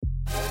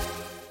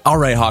All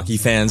right, hockey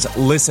fans,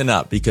 listen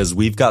up because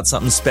we've got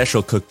something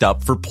special cooked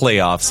up for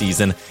playoff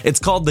season. It's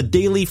called the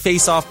Daily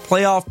Face-Off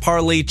Playoff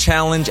Parlay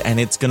Challenge, and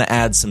it's going to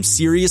add some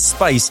serious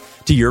spice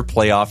to your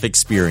playoff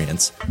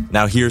experience.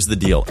 Now, here's the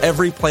deal.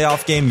 Every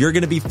playoff game, you're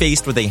going to be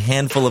faced with a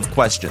handful of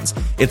questions.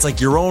 It's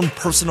like your own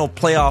personal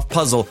playoff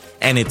puzzle,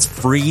 and it's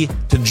free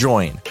to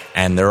join.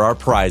 And there are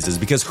prizes,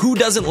 because who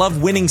doesn't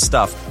love winning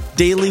stuff?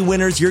 Daily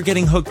winners, you're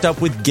getting hooked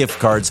up with gift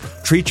cards.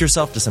 Treat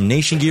yourself to some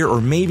Nation gear or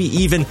maybe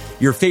even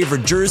your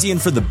favorite jersey.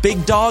 And for the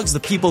big dogs, the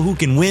people who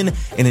can win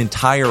an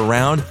entire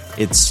round,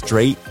 it's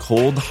straight,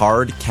 cold,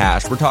 hard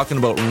cash. We're talking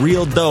about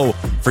real dough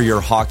for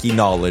your hockey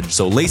knowledge.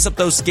 So lace up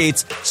those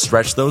skates,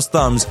 stretch those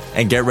thumbs,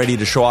 and get ready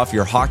to show off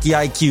your hockey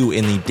IQ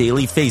in the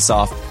Daily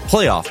Face-Off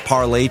Playoff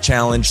Parlay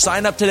Challenge.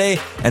 Sign up today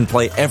and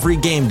play every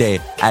game day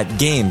at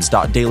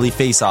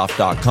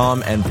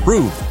games.dailyfaceoff.com and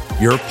prove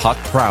your puck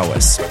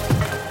prowess.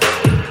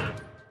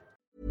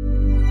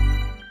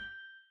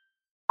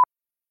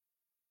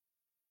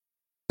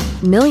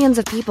 Millions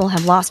of people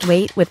have lost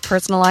weight with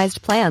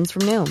personalized plans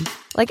from Noom.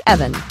 Like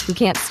Evan, who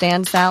can't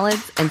stand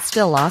salads and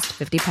still lost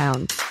 50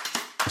 pounds.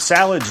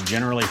 Salads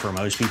generally for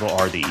most people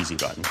are the easy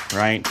button,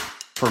 right?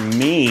 For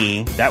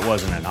me, that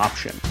wasn't an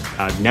option.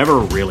 I never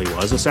really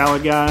was a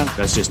salad guy.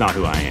 That's just not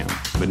who I am.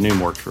 But Noom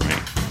worked for me.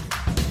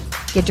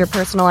 Get your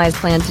personalized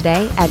plan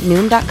today at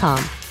Noom.com.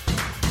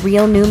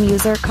 Real Noom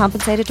user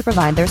compensated to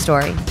provide their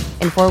story.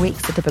 In 4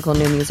 weeks, the typical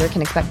Noom user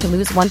can expect to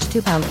lose 1 to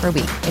 2 pounds per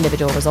week.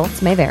 Individual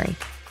results may vary.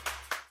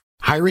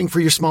 Hiring for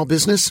your small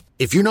business?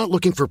 If you're not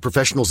looking for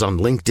professionals on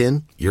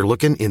LinkedIn, you're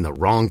looking in the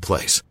wrong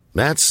place.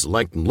 That's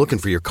like looking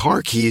for your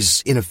car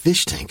keys in a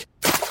fish tank.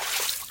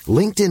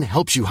 LinkedIn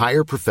helps you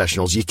hire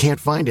professionals you can't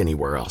find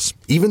anywhere else,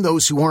 even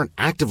those who aren't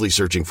actively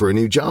searching for a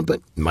new job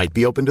but might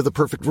be open to the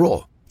perfect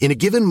role. In a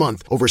given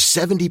month, over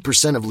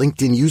 70% of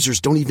LinkedIn users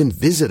don't even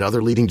visit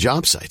other leading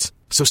job sites.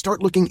 So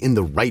start looking in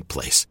the right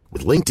place.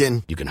 With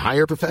LinkedIn, you can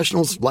hire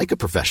professionals like a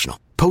professional.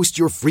 Post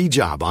your free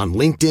job on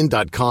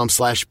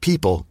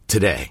linkedin.com/people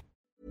today.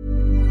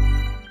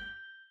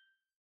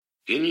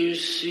 Can you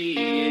see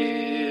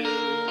it?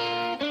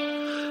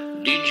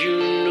 Did you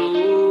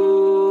notice?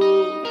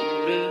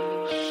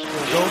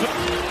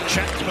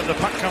 Checked, but the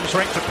puck comes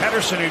right to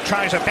Pettersson, who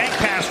tries a bank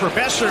pass for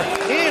Besser.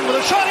 In with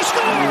a shot, he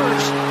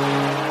scores! A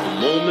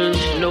moment's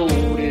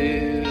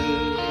notice.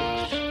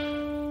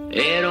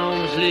 At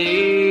arm's length.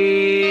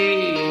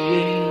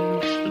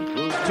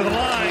 To the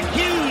line,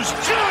 Hughes,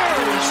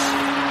 scores!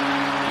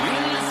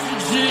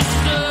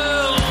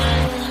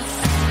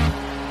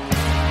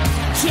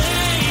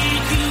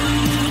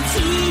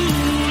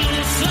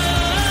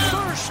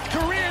 First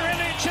career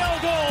NHL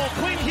goal.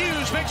 Quinn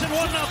Hughes makes it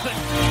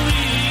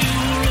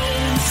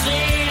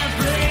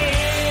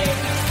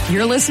 1-0.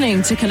 You're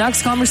listening to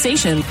Canucks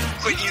Conversation.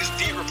 Quinn Hughes,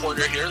 beat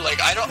reporter here.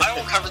 I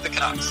won't cover the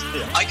Canucks.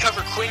 I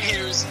cover Quinn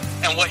Hughes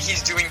and what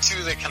he's doing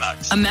to the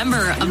Canucks. A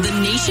member of the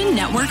Nation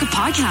Network of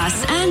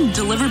Podcasts and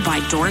delivered by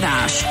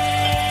DoorDash.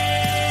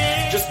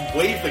 Just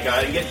wave the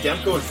guy and get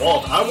Demko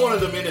involved. I wanted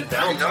them in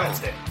Valentine's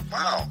Day.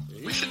 Wow.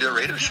 We should do a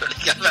radio show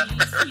together.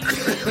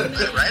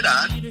 Right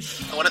on.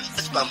 I want to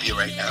fist bump you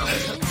right now.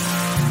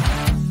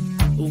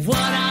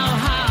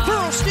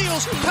 Pearl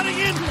steals, cutting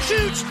in,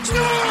 shoots,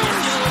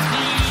 scores!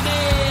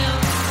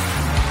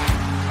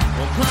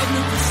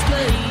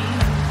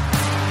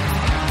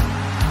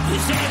 They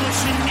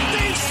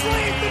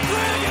slayed the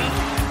dragon!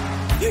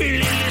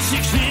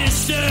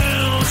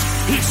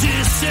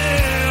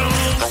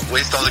 Don't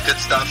waste all the good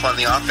stuff on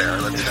the off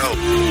air. Let's go.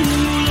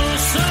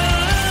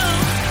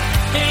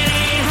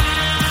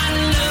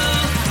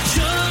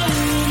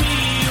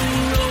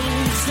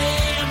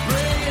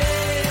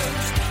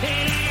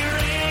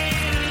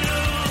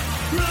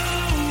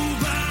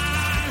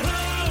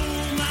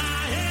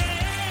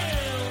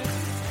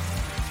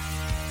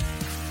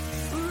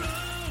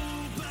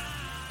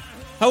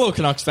 Hello,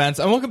 Canucks fans,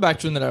 and welcome back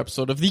to another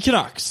episode of the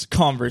Canucks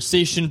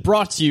Conversation,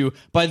 brought to you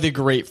by the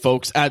great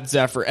folks at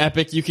Zephyr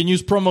Epic. You can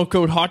use promo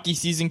code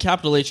HOCKEYSEASON,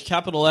 capital H,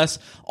 capital S,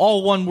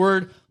 all one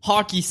word,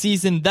 Hockey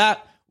Season.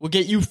 That will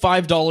get you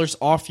 $5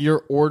 off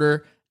your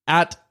order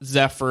at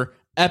Zephyr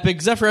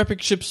Epic. Zephyr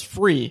Epic ships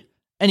free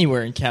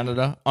anywhere in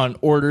Canada on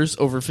orders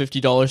over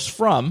 $50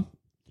 from...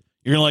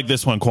 You're going to like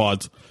this one,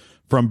 Quads.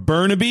 From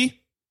Burnaby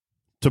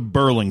to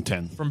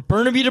Burlington. From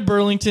Burnaby to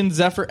Burlington,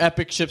 Zephyr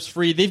Epic ships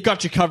free. They've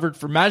got you covered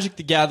for Magic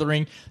the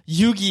Gathering,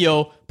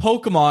 Yu-Gi-Oh!,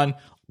 Pokemon,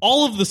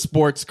 all of the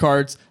sports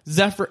cards.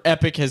 Zephyr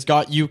Epic has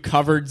got you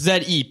covered.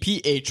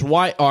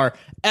 ZEPHYR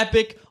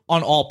Epic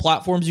on all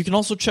platforms. You can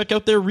also check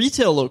out their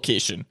retail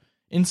location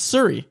in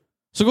Surrey.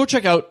 So go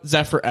check out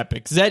Zephyr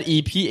Epic.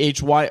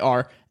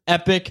 ZEPHYR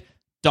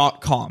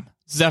Epic.com.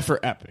 Zephyr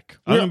Epic.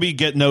 I'm going to be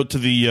getting out to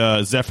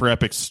the Zephyr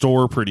Epic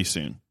store pretty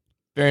soon.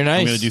 Very nice.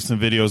 I'm going to do some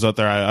videos out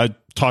there. I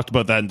talked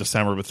about that in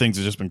December, but things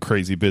have just been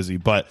crazy busy.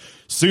 But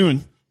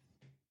soon,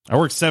 I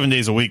work 7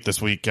 days a week this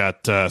week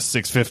at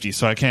 6:50,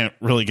 so I can't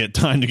really get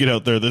time to get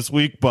out there this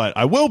week. But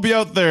I will be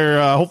out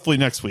there hopefully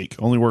next week.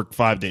 Only work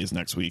 5 days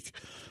next week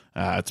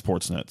at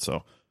Sportsnet.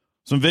 So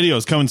some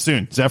videos coming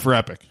soon. Zephyr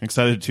Epic.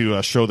 Excited to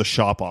show the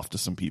shop off to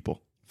some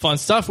people. Fun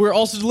stuff. We're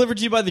also delivered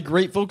to you by the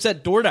great folks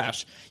at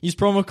DoorDash. Use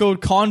promo code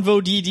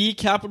CONVODD,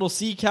 capital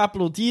C,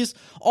 capital D's,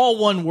 all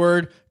one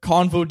word,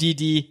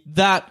 CONVODD.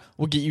 That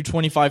will get you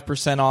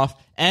 25% off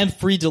and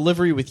free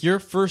delivery with your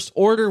first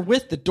order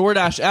with the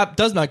DoorDash app.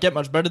 Does not get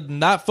much better than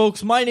that,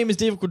 folks. My name is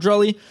David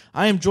Quadrelli.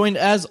 I am joined,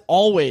 as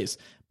always,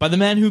 by the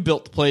man who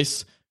built the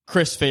place,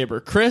 Chris Faber.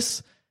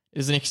 Chris, it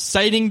is an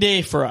exciting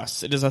day for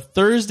us. It is a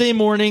Thursday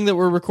morning that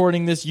we're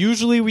recording this.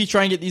 Usually we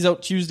try and get these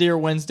out Tuesday or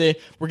Wednesday.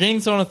 We're getting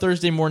this on a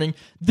Thursday morning.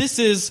 This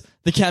is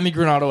the Cammi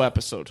Granato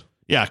episode.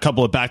 Yeah, a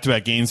couple of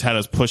back-to-back games had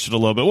us push it a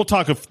little bit. We'll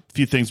talk a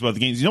few things about the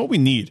games. You know what we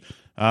need?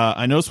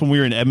 I noticed when we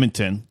were in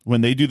Edmonton,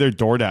 when they do their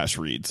DoorDash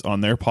reads on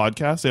their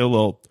podcast, they have a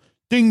little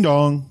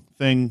ding-dong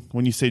thing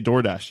when you say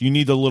DoorDash. You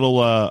need a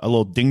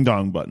little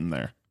ding-dong button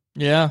there.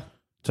 Yeah.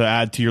 To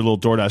add to your little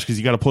DoorDash, because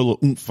you got to put a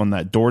little oomph on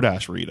that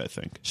DoorDash read, I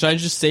think. Should I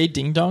just say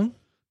ding dong?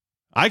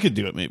 I could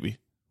do it, maybe.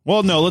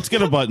 Well, no, let's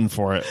get a button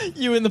for it.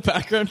 You in the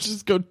background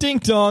just go ding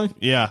dong.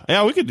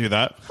 Yeah, we could do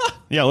that.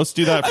 Yeah, let's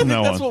do that from now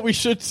on. That's what we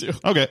should do.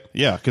 Okay,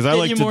 yeah, because I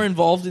like you more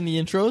involved in the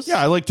intros.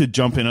 Yeah, I like to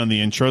jump in on the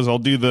intros.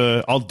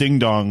 I'll ding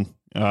dong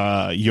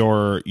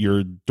your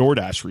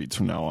DoorDash reads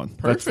from now on.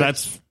 Perfect.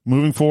 That's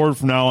moving forward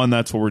from now on.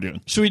 That's what we're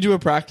doing. Should we do a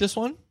practice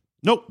one?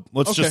 Nope.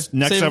 Let's just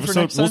next Save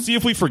episode. We'll see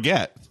if we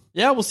forget.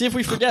 Yeah, we'll see if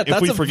we forget.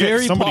 If we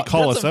forget, somebody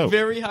call us out.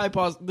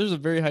 There's a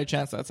very high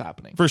chance that's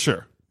happening. For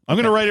sure. I'm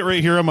going to write it right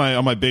here on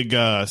my big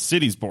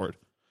cities board.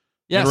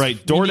 Yes. Right.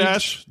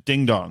 DoorDash,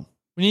 ding dong.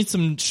 We need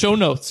some show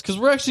notes because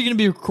we're actually going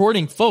to be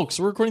recording, folks.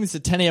 We're recording this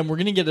at 10 a.m. We're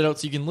going to get it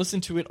out so you can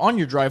listen to it on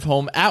your drive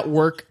home, at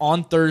work,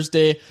 on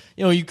Thursday.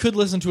 You know, you could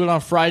listen to it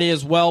on Friday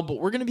as well, but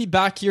we're going to be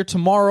back here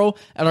tomorrow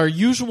at our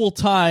usual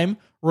time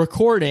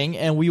recording,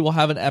 and we will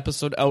have an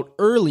episode out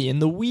early in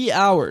the wee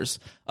hours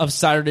of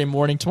Saturday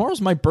morning.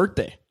 Tomorrow's my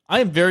birthday. I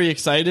am very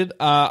excited.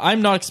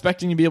 I'm not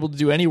expecting to be able to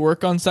do any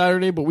work on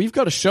Saturday, but we've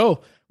got a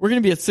show. We're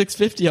going to be at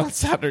 6:50 on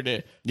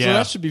Saturday. Yeah. So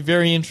that should be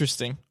very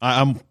interesting.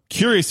 I'm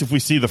curious if we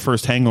see the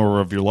first hangover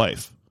of your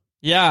life.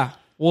 Yeah,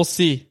 we'll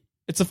see.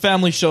 It's a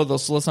family show, though,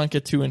 so let's not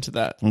get too into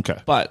that. Okay.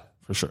 But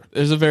for sure,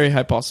 there's a very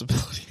high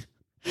possibility.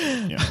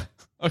 Yeah.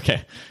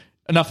 Okay,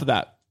 enough of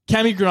that.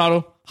 Cammi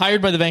Granato,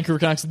 hired by the Vancouver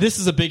Canucks. This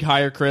is a big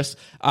hire, Chris.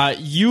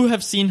 You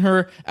have seen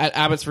her at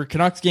Abbotsford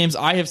Canucks games.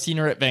 I have seen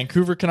her at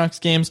Vancouver Canucks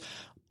games.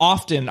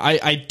 Often,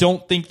 I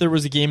don't think there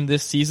was a game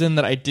this season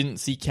that I didn't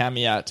see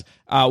Cammi at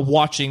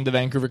watching the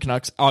Vancouver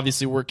Canucks,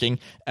 obviously working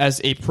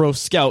as a pro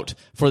scout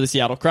for the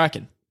Seattle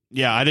Kraken.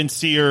 Yeah, I didn't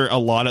see her a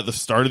lot at the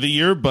start of the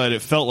year, but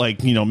it felt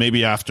like,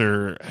 maybe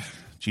after,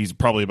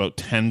 probably about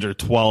 10 or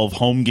 12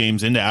 home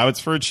games into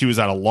Abbotsford, she was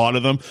at a lot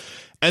of them.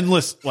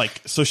 Endless,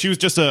 so she was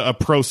just a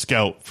pro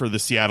scout for the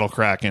Seattle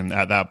Kraken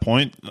at that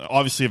point.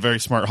 Obviously a very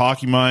smart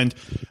hockey mind.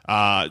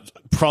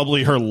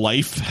 Probably her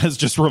life has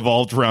just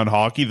revolved around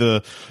hockey.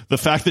 The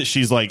fact that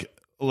she's like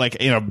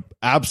in an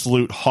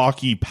absolute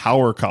hockey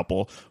power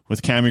couple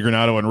with Cammi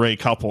Granato and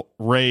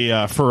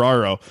Ray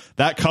Ferraro.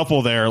 That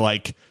couple there,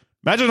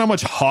 imagine how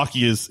much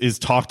hockey is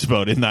talked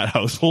about in that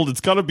household.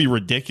 It's got to be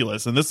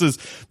ridiculous. And this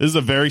is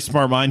a very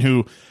smart mind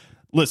who,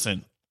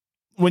 listen,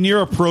 when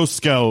you're a pro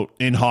scout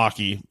in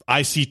hockey,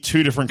 I see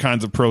two different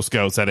kinds of pro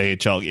scouts at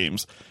AHL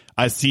games.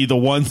 I see the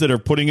ones that are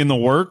putting in the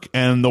work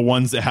and the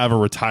ones that have a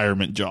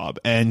retirement job.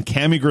 And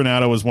Cammi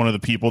Granato was one of the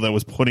people that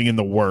was putting in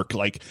the work.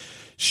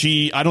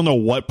 I don't know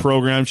what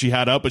program she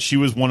had up, but she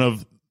was one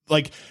of,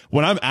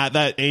 when I'm at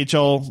that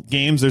AHL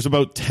games, there's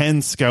about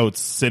 10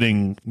 scouts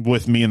sitting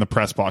with me in the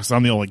press box.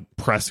 I'm the only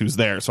press who's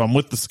there. So I'm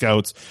with the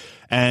scouts,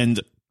 and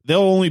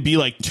there'll only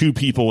be 2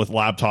 people with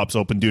laptops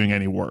open doing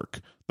any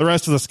work. The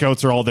rest of the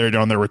scouts are all there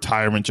on their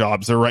retirement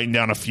jobs. They're writing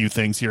down a few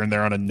things here and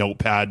there on a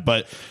notepad.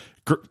 But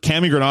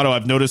Cammi Granato,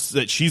 I've noticed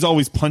that she's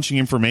always punching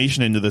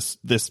information into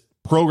this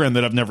program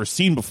that I've never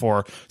seen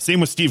before. Same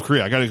with Steve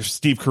Correa. I got to give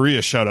Steve Correa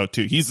a shout out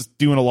too. He's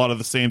doing a lot of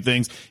the same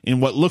things in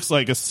what looks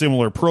like a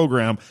similar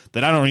program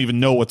that I don't even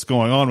know what's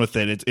going on with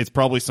it. It's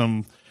probably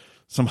some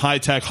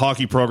high-tech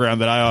hockey program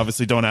that I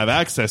obviously don't have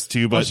access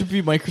to. But it should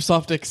be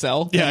Microsoft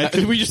Excel. Yeah,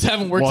 we just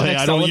haven't worked in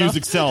Excel I don't enough. use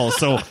Excel,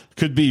 so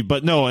could be.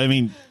 But no, I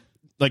mean,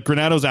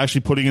 Granato's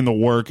actually putting in the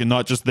work and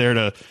not just there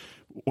to,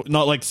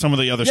 not like some of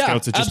the other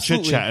scouts that just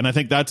chit chat. And I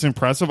think that's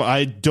impressive.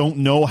 I don't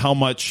know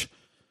her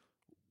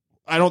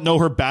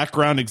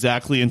background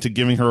exactly into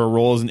giving her a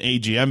role as an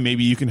AGM.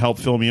 Maybe you can help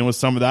fill me in with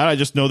some of that. I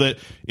just know that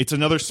it's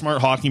another smart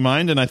hockey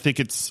mind, and I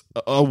think it's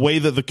a way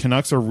that the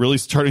Canucks are really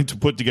starting to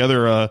put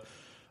together a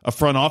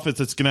front office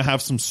that's going to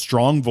have some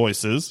strong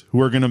voices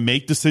who are going to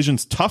make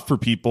decisions tough for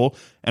people.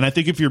 And I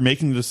think if you're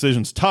making the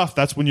decisions tough,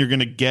 that's when you're going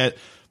to get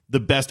the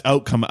best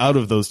outcome out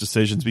of those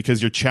decisions,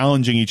 because you're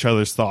challenging each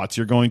other's thoughts.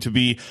 You're going to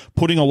be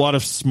putting a lot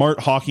of smart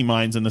hockey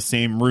minds in the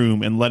same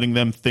room and letting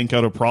them think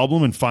out a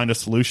problem and find a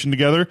solution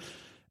together.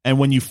 And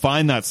when you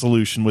find that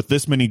solution with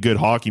this many good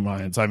hockey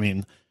minds, I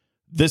mean,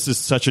 this is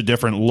such a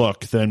different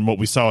look than what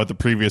we saw with the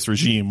previous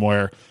regime,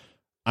 where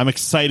I'm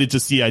excited to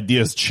see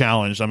ideas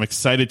challenged. I'm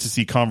excited to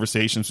see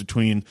conversations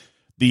between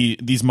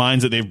these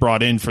minds that they've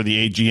brought in for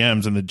the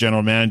AGMs and the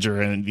general manager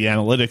and the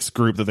analytics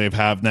group that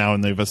they've now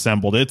and they've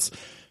assembled.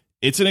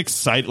 it's an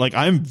exciting, like,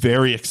 I'm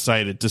very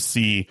excited to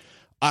see.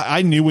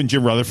 I knew when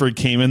Jim Rutherford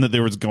came in that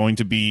there was going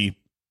to be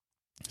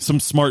some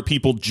smart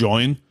people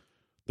join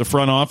the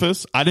front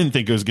office. I didn't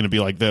think it was going to be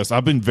like this.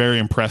 I've been very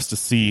impressed to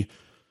see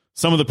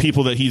some of the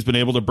people that he's been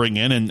able to bring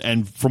in.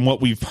 And from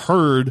what we've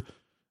heard,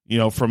 you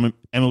know, from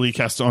Emily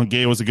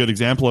Castonguay was a good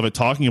example of it,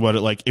 talking about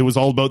it. Like, it was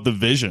all about the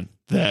vision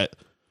that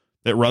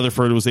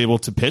Rutherford was able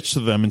to pitch to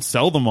them and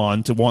sell them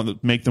on to want to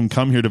make them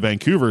come here to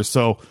Vancouver.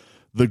 So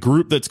the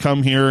group that's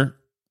come here,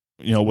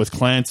 you know, with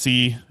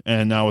Clancy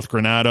and now with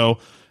Granato,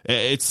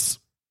 it's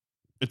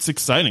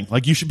exciting.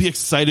 Like, you should be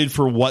excited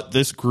for what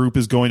this group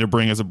is going to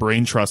bring as a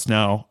brain trust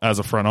now as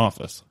a front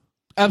office.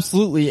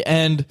 Absolutely.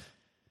 And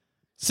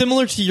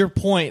similar to your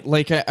point,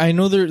 like, I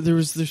know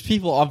there's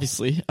people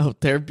obviously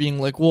out there being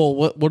like, well,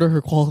 what are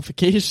her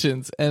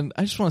qualifications? And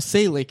I just want to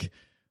say, like,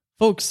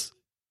 folks,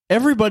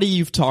 everybody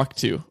you've talked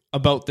to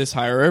about this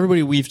hire, or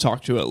everybody we've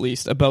talked to at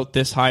least about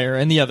this hire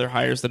and the other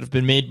hires that have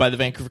been made by the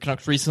Vancouver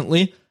Canucks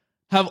recently,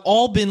 have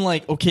all been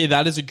like, okay,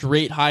 that is a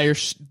great hire.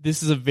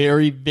 This is a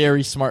very,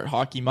 very smart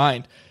hockey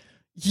mind.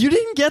 You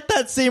didn't get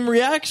that same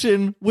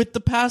reaction with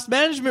the past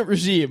management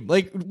regime.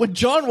 Like, when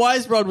John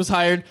Weisbrod was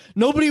hired,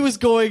 nobody was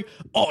going,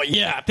 oh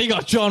yeah, they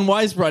got John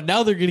Weisbrod,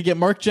 now they're going to get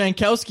Mark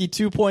Jankowski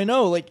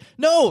 2.0. Like,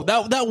 no,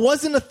 that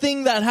wasn't a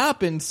thing that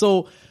happened.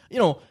 So, you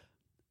know,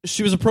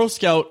 she was a pro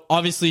scout.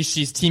 Obviously,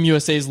 she's Team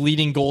USA's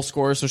leading goal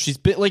scorer. So she's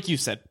been, like you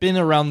said, been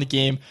around the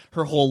game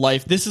her whole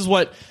life. This is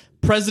what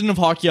President of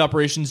Hockey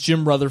Operations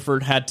Jim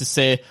Rutherford had to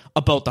say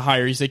about the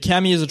hire. He said,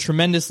 Cammi is a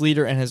tremendous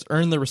leader and has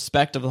earned the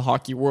respect of the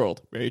hockey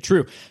world. Very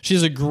true. She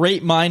has a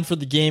great mind for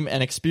the game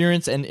and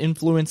experience and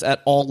influence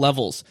at all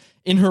levels.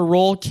 In her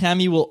role,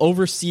 Cammi will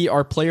oversee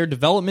our player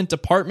development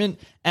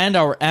department and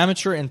our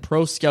amateur and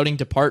pro scouting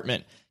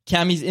department.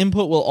 Cammi's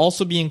input will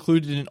also be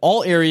included in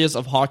all areas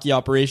of hockey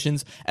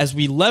operations as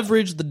we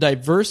leverage the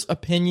diverse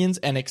opinions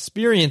and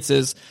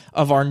experiences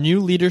of our new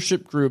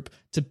leadership group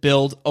to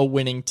build a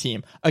winning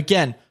team.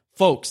 Again,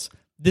 folks,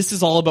 this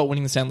is all about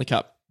winning the Stanley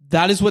Cup.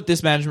 That is what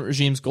this management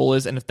regime's goal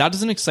is, and if that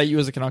doesn't excite you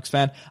as a Canucks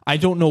fan, I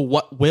don't know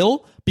what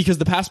will, because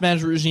the past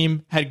management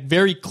regime had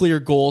very clear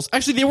goals.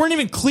 Actually, they weren't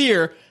even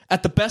clear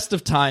at the best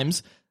of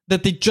times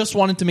that they just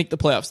wanted to make the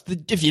playoffs.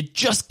 If you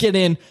just get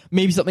in,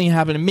 maybe something can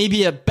happen, and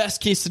maybe a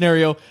best-case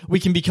scenario, we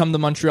can become the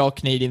Montreal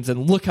Canadiens,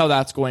 and look how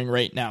that's going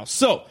right now.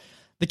 So,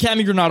 the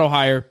Cammi Granato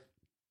hire,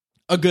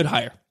 a good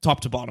hire,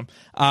 top to bottom.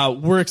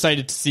 We're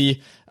excited to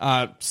see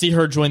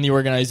her join the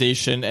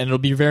organization, and it'll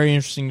be very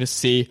interesting to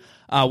see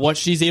what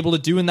she's able to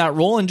do in that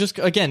role. And just,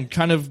 again,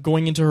 kind of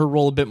going into her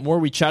role a bit more,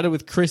 we chatted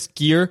with Chris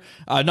Gear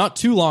not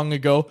too long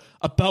ago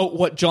about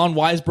what John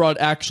Weisbrod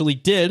actually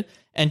did,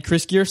 and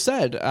Chris Gear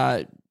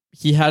said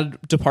he had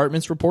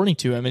departments reporting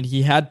to him, and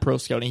he had pro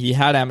scouting, he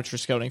had amateur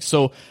scouting.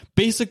 So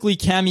basically,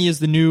 Cammi is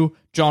the new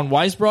John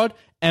Weisbrod,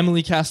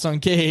 Emily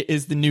Castonguay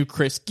is the new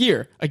Chris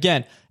Gear.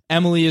 Again,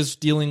 Emily is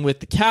dealing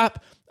with the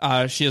cap.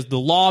 She has the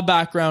law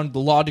background, the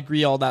law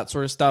degree, all that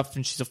sort of stuff,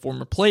 and she's a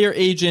former player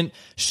agent.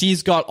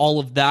 She's got all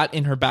of that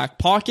in her back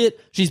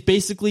pocket. She's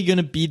basically going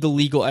to be the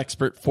legal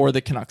expert for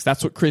the Canucks.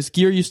 That's what Chris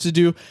Gear used to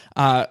do.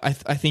 I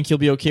think he'll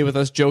be okay with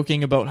us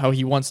joking about how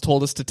he once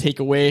told us to take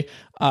away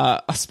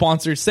a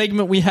sponsored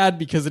segment we had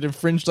because it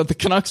infringed on the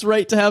Canucks'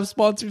 right to have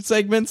sponsored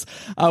segments,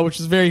 which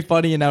is very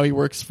funny, and now he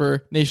works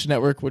for Nation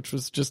Network, which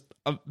was just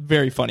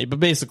very funny.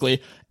 But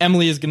basically,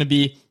 Emily is going to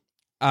be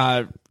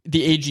the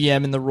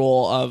AGM in the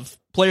role of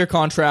player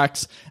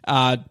contracts,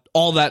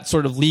 all that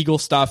sort of legal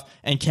stuff,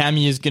 and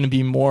Cammi is going to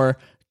be more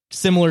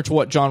similar to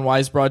what John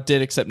Weisbrod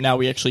did, except now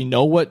we actually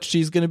know what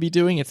she's going to be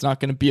doing. It's not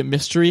going to be a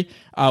mystery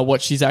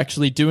what she's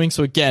actually doing.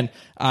 So again,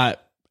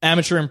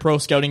 amateur and pro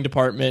scouting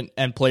department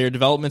and player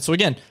development. So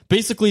again,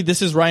 basically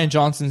this is Ryan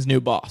Johnson's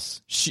new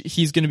boss.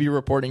 He's going to be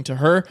reporting to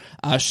her.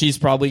 She's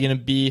probably going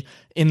to be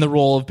in the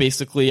role of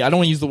basically, I don't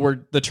want to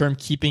use the term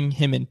keeping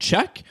him in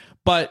check,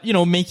 but, you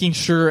know, making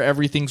sure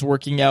everything's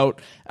working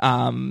out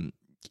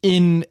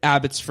in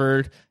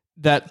Abbotsford,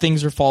 that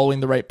things are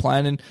following the right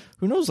plan. And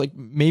who knows, like,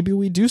 maybe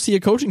we do see a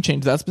coaching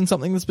change. That's been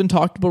something that's been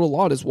talked about a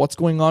lot, is what's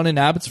going on in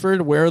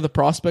Abbotsford, where are the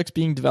prospects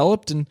being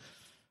developed. And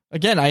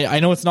again, I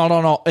know it's not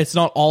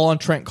all on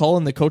Trent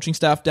Cullen, the coaching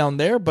staff down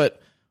there,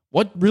 but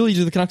what really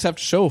do the Canucks have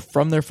to show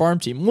from their farm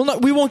team?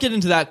 We won't get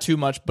into that too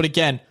much, but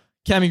again,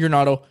 Cammi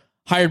Granato,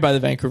 hired by the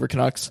Vancouver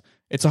Canucks.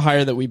 It's a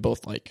hire that we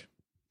both like.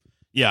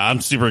 Yeah,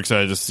 I'm super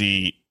excited to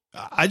see.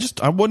 I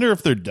wonder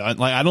if they're done.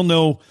 Like, I don't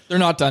know. They're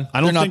not done.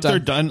 I don't think they're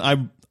done.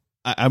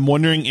 I'm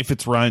wondering if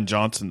it's Ryan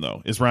Johnson,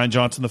 though. Is Ryan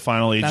Johnson the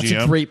final AGM? That's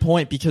a great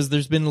point, because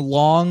there's been it's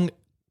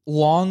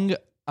long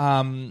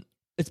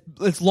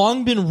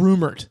been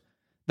rumored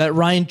that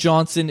Ryan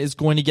Johnson is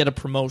going to get a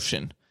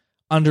promotion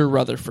under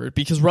Rutherford,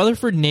 because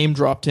Rutherford name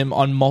dropped him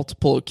on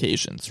multiple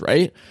occasions,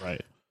 right?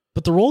 Right.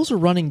 But the roles are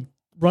running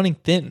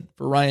thin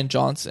for Ryan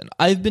Johnson.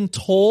 I've been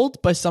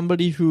told by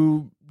somebody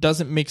who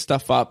doesn't make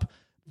stuff up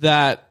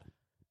that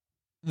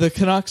the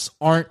Canucks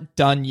aren't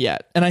done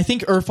yet. And I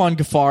think Irfan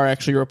Ghaffar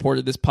actually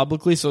reported this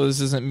publicly, so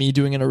this isn't me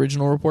doing an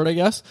original report, I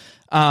guess.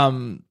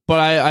 But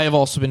I have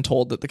also been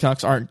told that the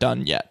Canucks aren't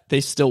done yet.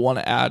 They still want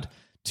to add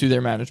to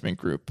their management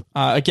group.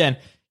 Again,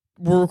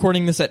 we're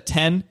recording this at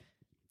 10.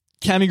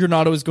 Cammi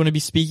Granato is going to be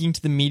speaking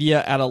to the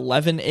media at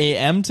 11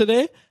 a.m.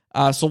 today.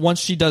 So once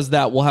she does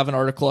that, we'll have an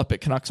article up at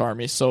Canucks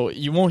Army. So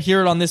you won't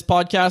hear it on this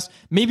podcast.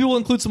 Maybe we'll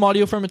include some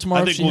audio from it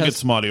tomorrow. I think we'll get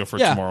some audio for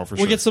tomorrow for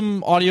sure. We'll get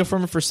some audio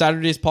from it for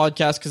Saturday's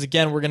podcast because,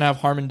 again, we're going to have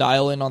Harmon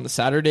Dial in on the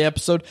Saturday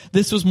episode.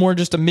 This was more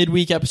just a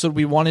midweek episode.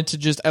 We wanted to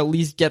just at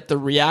least get the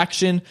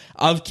reaction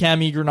of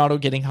Cammi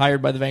Granato getting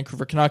hired by the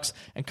Vancouver Canucks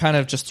and kind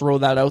of just throw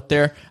that out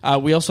there.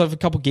 We also have a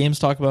couple games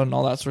to talk about and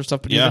all that sort of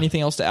stuff. But do you have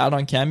anything else to add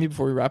on Cammi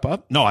before we wrap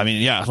up? No, I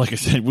mean, like I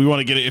said, we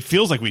want to get it. It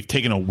feels like we've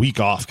taken a week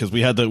off because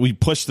we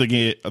pushed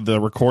the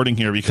recording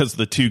here because of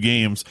the 2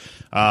 games,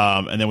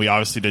 and then we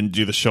obviously didn't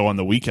do the show on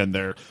the weekend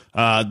there.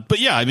 But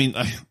yeah, I mean,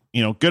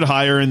 good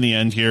hire in the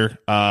end here.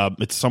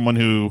 It's someone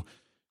who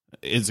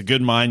is a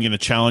good mind, going to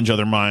challenge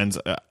other minds.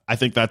 I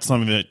think that's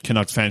something that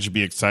Canucks fans should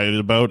be excited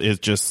about, is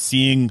just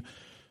seeing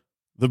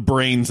the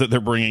brains that they're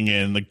bringing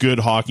in, the good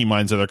hockey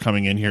minds that are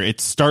coming in here. It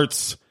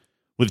starts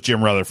with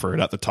Jim Rutherford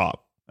at the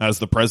top. As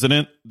the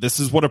president, this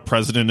is what a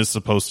president is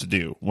supposed to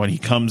do when he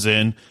comes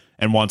in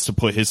and wants to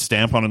put his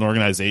stamp on an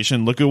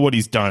organization. Look at what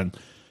he's done.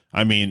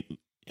 I mean,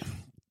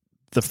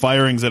 the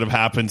firings that have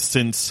happened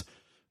since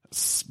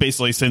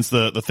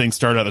the thing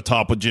started at the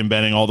top with Jim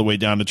Benning all the way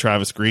down to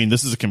Travis Green,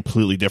 this is a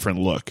completely different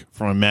look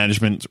from a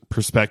management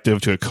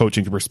perspective to a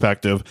coaching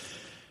perspective.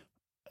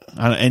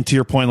 And to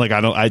your point, like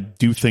I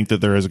do think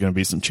that there is going to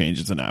be some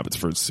changes in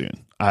Abbotsford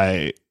soon.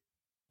 I've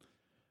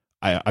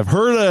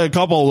heard a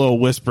couple of little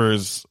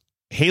whispers.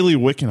 Haley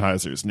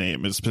Wickenheiser's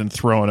name has been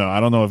thrown out. I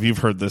don't know if you've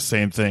heard the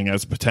same thing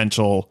as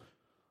potential,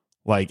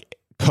 like,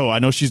 I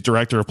know she's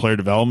director of player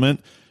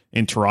development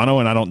in Toronto,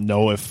 and I don't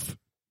know if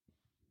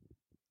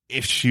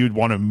she would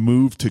want to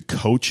move to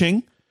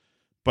coaching,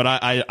 but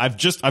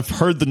I've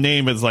heard the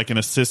name as like an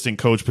assistant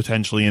coach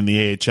potentially in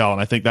the AHL,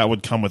 and I think that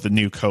would come with a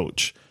new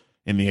coach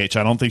in the AHL.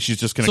 I don't think she's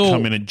just going to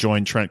come in and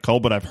join Trent Cull,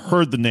 but I've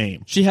heard the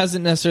name. She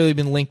hasn't necessarily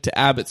been linked to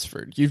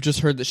Abbotsford. You've just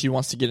heard that she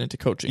wants to get into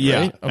coaching,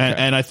 right? Okay.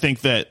 And I think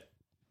that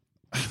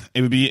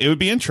it would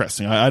be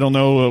interesting. I don't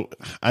know.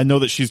 I know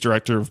that she's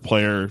director of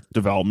player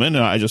development,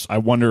 and I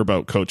wonder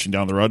about coaching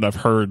down the road. And I've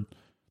heard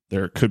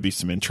there could be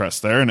some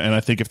interest there, and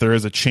I think if there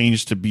is a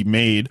change to be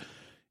made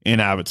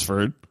in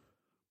Abbotsford,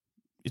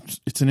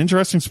 it's an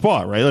interesting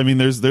spot, right? I mean,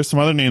 there's some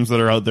other names that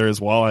are out there as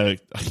well. I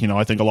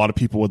think a lot of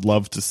people would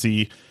love to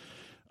see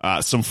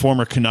some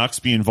former Canucks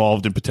be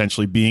involved in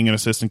potentially being an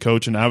assistant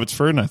coach in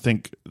Abbotsford, and I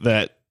think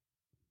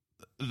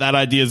that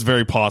idea is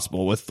very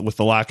possible with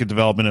the lack of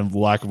development and the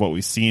lack of what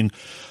we've seen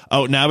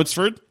out in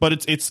Abbotsford.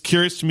 But it's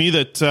curious to me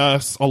that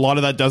a lot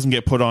of that doesn't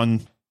get put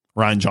on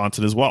Ryan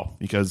Johnson as well,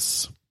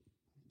 because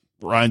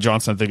Ryan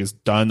Johnson, I think, has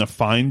done a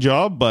fine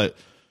job, but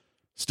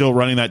still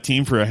running that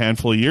team for a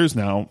handful of years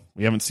now,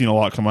 we haven't seen a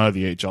lot come out of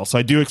the AHL. So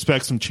I do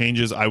expect some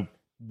changes. I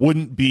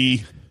would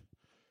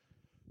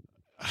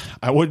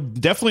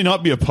definitely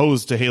not be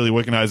opposed to Haley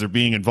Wickenheiser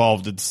being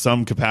involved in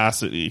some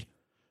capacity.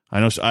 I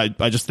know.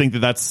 I just think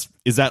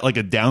is that like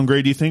a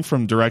downgrade, do you think,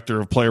 from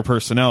director of player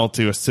personnel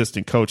to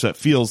assistant coach? That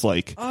feels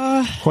like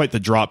quite the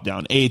drop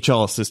down.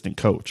 AHL assistant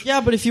coach.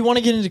 Yeah, but if you want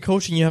to get into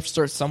coaching, you have to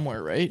start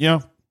somewhere, right? Yeah.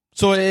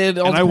 So it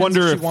all depends I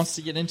wonder if she wants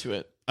to get into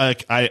it.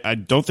 I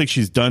don't think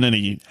she's done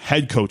any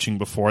head coaching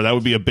before. That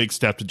would be a big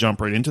step to jump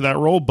right into that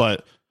role.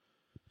 But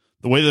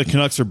the way the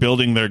Canucks are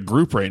building their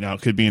group right now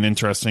could be an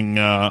interesting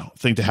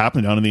thing to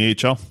happen down in the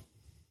AHL.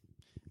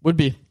 Would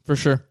be, for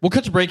sure. We'll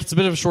catch a break. It's a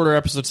bit of a shorter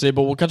episode today,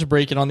 but we'll catch a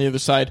break, and on the other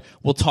side,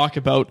 we'll talk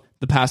about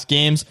the past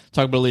games,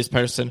 talk about Elias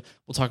Pettersson,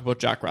 we'll talk about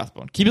Jack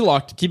Rathbone. Keep it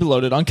locked, keep it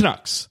loaded on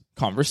Canucks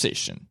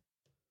Conversation.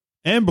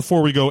 And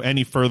before we go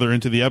any further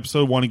into the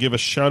episode, want to give a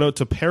shout out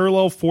to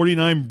Parallel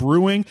 49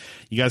 Brewing.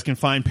 You guys can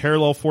find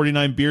Parallel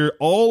 49 beer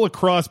all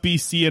across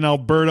BC and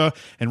Alberta.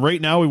 And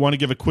right now we want to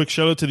give a quick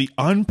shout out to the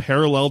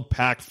Unparalleled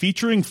Pack,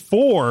 featuring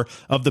 4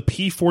 of the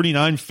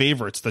P49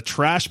 favorites: the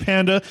Trash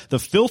Panda, the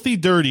Filthy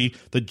Dirty,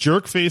 the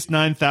Jerkface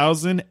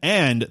 9000,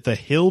 and the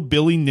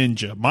Hillbilly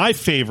Ninja. My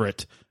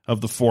favorite of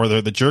the 4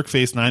 there, the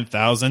Jerkface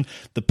 9000,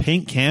 the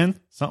pink can.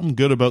 Something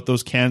good about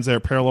those cans there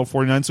at Parallel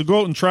 49. So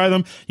go out and try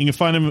them. You can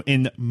find them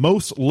in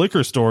most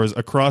liquor stores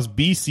across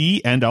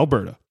BC and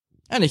Alberta.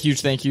 And a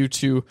huge thank you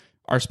to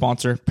our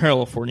sponsor,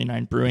 Parallel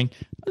 49 Brewing.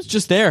 I was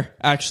just there,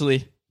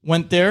 actually.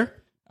 Went there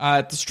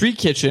at the Street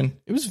Kitchen.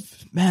 It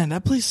was, man,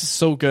 that place is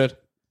so good.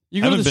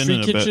 You go to the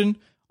Street Kitchen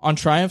on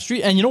Triumph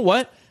Street, and you know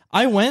what?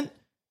 I went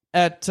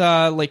at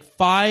like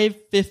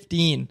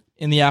 5:15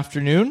 in the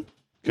afternoon.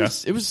 Okay.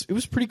 It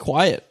was pretty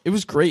quiet. It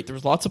was great. There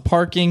was lots of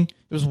parking.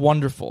 It was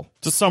wonderful.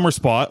 It's a summer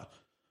spot.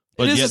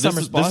 But it is a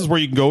summer spot. This is where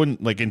you can go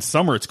in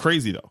summer. It's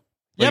crazy though.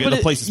 Like, yeah, but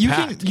the place is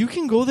packed. You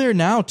can go there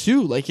now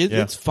too. Like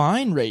it's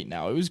fine right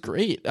now. It was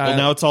great. Well,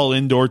 now it's all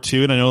indoor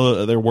too, and I know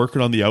that they're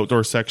working on the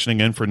outdoor section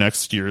again for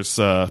next year's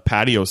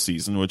patio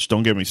season. Which,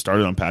 don't get me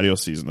started on patio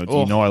season.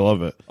 You know I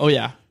love it. Oh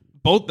yeah,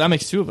 that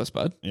makes 2 of us,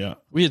 bud. Yeah,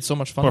 we had so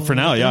much fun. But for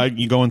now, yeah,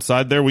 you go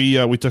inside there.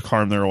 We took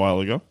Harm there a while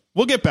ago.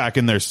 We'll get back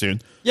in there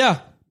soon. Yeah.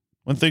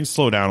 When things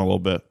slow down a little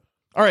bit.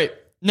 All right.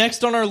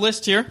 Next on our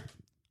list here,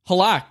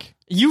 Halak.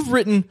 You've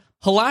written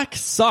Halak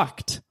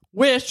sucked,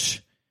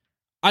 which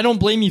I don't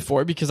blame you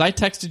for, because I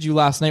texted you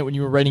last night when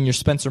you were writing your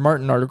Spencer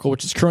Martin article,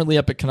 which is currently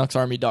up at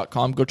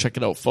CanucksArmy.com. Go check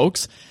it out,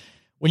 folks.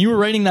 When you were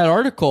writing that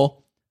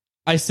article,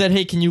 I said,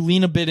 hey, can you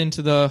lean a bit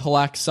into the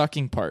Halak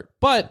sucking part?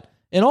 But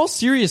in all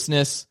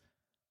seriousness,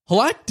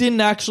 Halak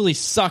didn't actually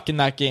suck in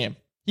that game.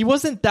 He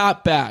wasn't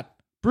that bad.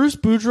 Bruce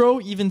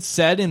Boudreau even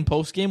said in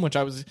postgame, which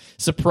I was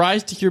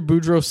surprised to hear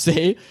Boudreau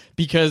say,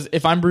 because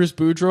if I'm Bruce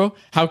Boudreau,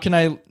 how can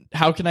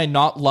I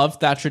not love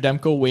Thatcher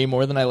Demko way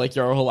more than I like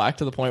Jaro Halak,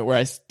 to the point where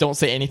I don't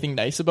say anything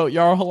nice about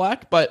Jaro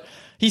Halak? But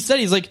he said,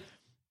 he's like,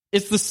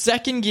 it's the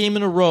second game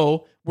in a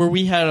row where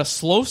we had a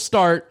slow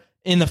start.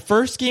 In the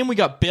first game, we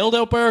got bailed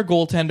out by our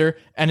goaltender,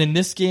 and in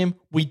this game,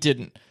 we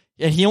didn't.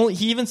 And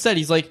he even said,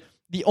 he's like,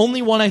 the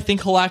only one I think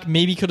Halak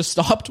maybe could have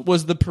stopped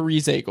was the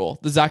Parise goal,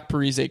 the Zach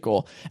Parise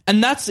goal.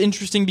 And that's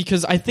interesting,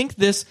 because I think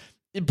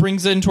it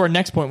brings it into our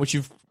next point, which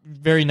you've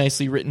very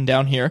nicely written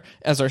down here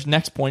as our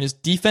next point, is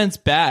defense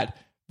bad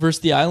versus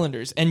the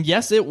Islanders. And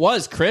yes, it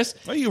was, Chris.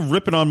 Why are you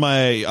ripping on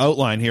my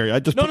outline here? I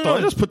just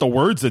put the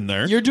words in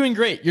there. You're doing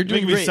great. You're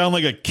doing making great. me sound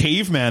like a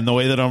caveman the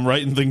way that I'm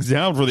writing things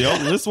down for the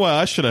outline. This is why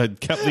I should have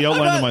kept the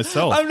outline to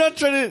myself. I'm not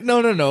trying to.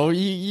 No.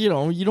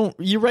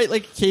 You write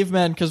like a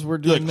caveman because we're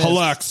doing this.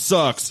 Halak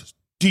sucks.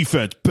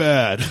 Defense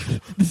bad.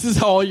 This is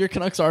how all your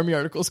Canucks Army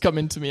articles come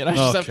into me, and I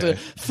just have to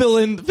fill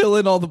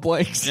in all the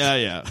blanks.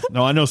 Yeah.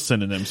 No, I know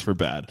synonyms for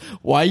bad.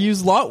 Why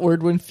use lot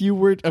word when few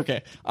word?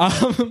 Okay.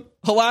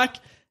 Halak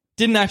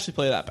didn't actually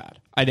play that bad,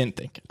 I didn't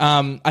think.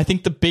 I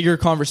think the bigger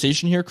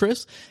conversation here,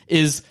 Chris,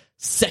 is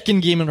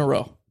second game in a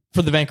row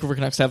for the Vancouver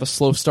Canucks to have a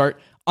slow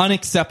start.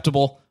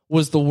 Unacceptable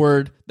was the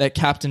word that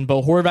Captain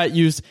Bo Horvat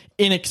used.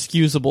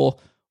 Inexcusable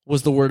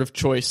was the word of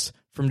choice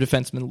from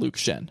defenseman Luke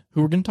Schenn,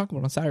 who we're going to talk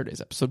about on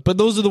Saturday's episode. But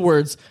those are the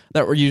words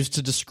that were used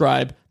to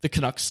describe the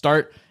Canucks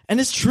start. And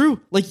it's true.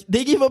 Like,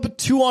 they gave up a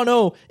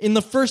 2-0 in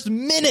the first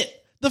minute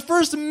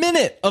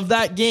of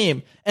that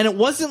game. And it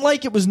wasn't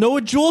like it was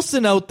Noah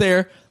Juleson out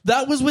there.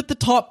 That was with the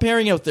top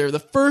pairing out there. The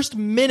first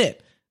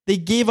minute, they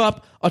gave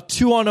up a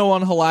 2-0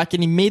 on Halak,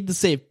 and he made the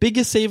save.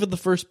 Biggest save of the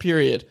first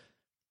period.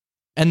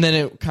 And then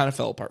it kind of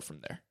fell apart from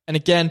there. And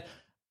again,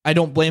 I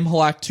don't blame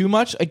Halak too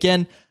much.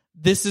 Again,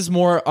 this is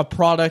more a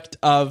product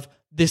of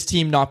this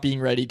team not being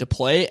ready to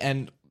play,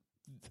 and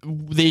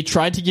they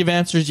tried to give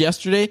answers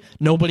yesterday.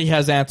 Nobody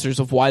has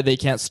answers of why they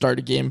can't start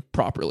a game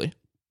properly.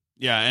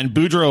 Yeah, and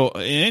Boudreau,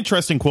 an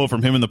interesting quote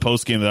from him in the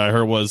postgame that I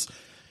heard was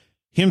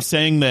him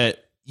saying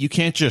that you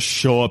can't just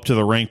show up to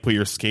the rink, put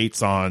your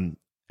skates on,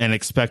 and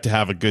expect to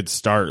have a good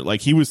start.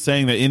 Like, he was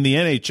saying that in the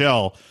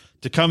NHL,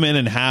 to come in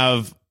and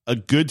have a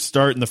good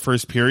start in the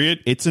first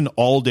period, it's an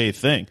all-day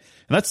thing.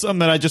 And that's something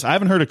that I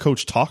haven't heard a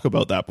coach talk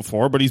about that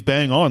before, but he's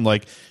bang on.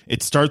 Like,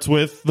 it starts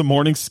with the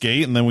morning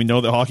skate, and then we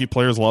know that hockey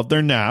players love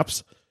their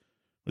naps,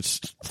 which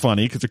is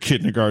funny because they're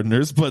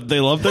kindergartners, but they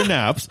love their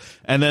naps.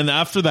 And then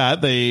after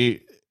that,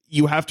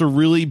 you have to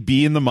really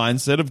be in the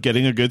mindset of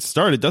getting a good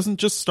start. It doesn't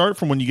just start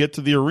from when you get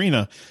to the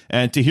arena.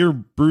 And to hear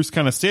Bruce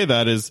kind of say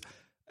that is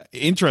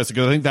interesting,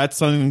 because I think that's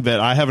something that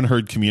I haven't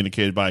heard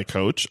communicated by a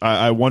coach.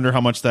 I wonder how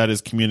much that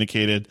is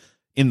communicated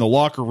in the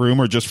locker room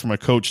or just from a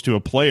coach to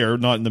a player,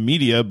 not in the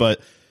media. But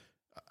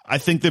I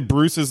think that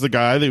Bruce is the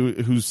guy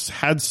who's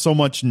had so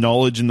much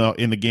knowledge in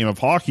the game of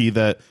hockey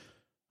that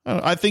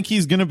I think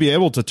he's going to be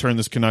able to turn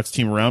this Canucks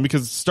team around,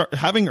 because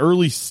having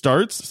early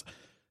starts,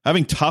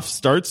 having tough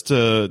starts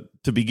to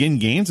begin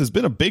games has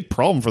been a big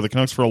problem for the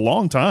Canucks for a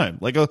long time,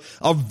 like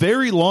a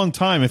very long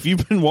time. If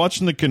you've been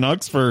watching the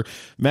Canucks for,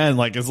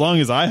 like as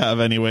long as I have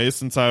anyway,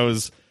 since I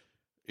was,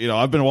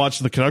 I've been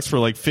watching the Canucks for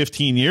like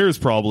 15 years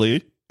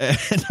probably.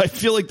 And I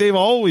feel like they've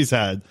always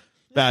had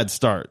bad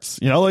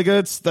starts, like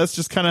that's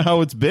just kind of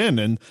how it's been.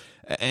 And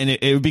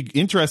it would be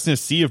interesting to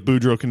see if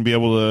Boudreau can be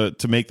able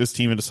to make this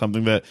team into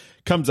something that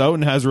comes out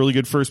and has really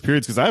good first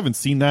periods, because I haven't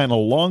seen that in a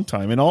long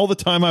time. And all the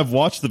time I've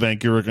watched the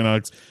Vancouver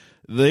Canucks,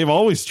 they've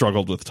always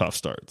struggled with tough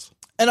starts.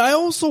 And I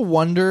also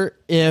wonder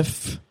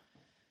if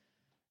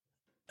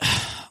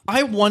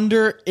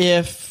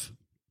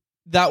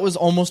that was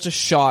almost a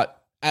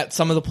shot at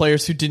some of the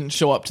players who didn't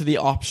show up to the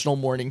optional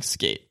morning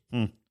skate.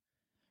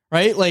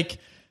 Right? Like,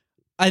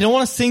 I don't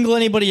want to single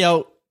anybody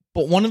out,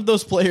 but one of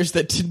those players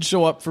that didn't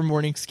show up for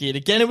morning skate,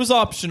 again, it was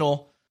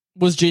optional,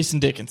 was Jason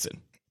Dickinson.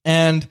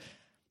 And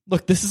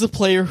look, this is a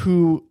player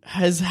who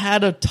has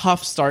had a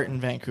tough start in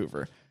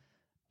Vancouver,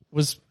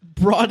 was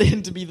brought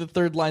in to be the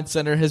third line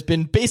center, has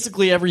been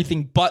basically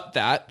everything but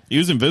that. He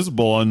was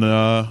invisible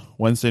on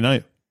Wednesday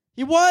night.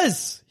 He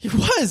was.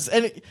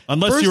 And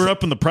unless you were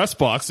up in the press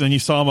box and you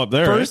saw him up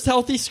there. First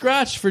healthy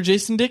scratch for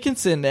Jason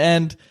Dickinson.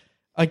 And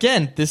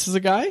again, this is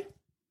a guy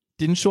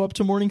didn't show up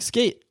to morning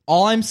skate.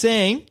 All I'm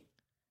saying,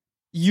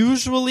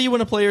 usually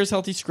when a player is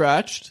healthy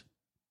scratched,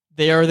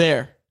 they are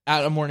there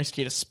at a morning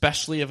skate,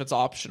 especially if it's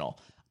optional.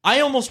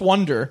 I almost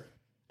wonder,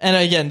 and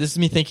again, this is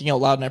me thinking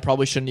out loud and I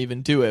probably shouldn't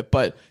even do it,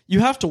 but you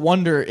have to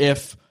wonder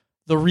if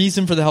the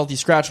reason for the healthy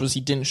scratch was he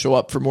didn't show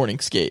up for morning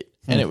skate.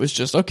 And it was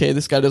just, okay,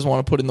 this guy doesn't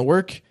want to put in the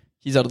work.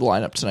 He's out of the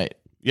lineup tonight.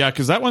 Yeah,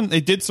 because that one,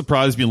 it did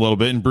surprise me a little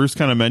bit, and Bruce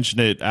kind of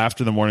mentioned it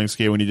after the morning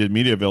skate when he did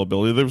media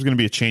availability. There was going to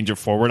be a change of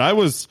forward. I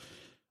was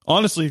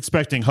honestly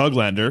expecting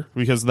Höglander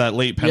because of that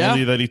late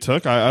penalty that he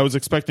took. I was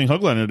expecting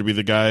Höglander to be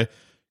the guy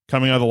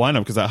coming out of the lineup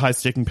because that high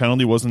sticking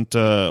penalty wasn't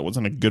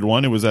a good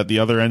one. It was at the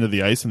other end of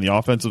the ice in the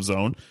offensive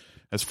zone,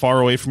 as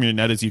far away from your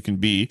net as you can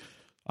be.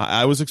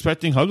 I was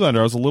expecting Höglander.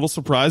 I was a little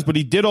surprised, but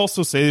he did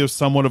also say it was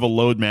somewhat of a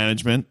load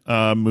management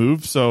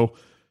move, so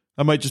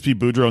that might just be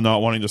Boudreau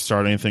not wanting to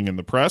start anything in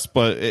the press,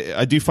 but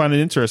I do find it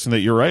interesting that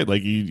you're right.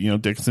 Like,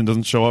 Dickinson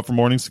doesn't show up for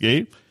morning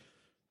skate,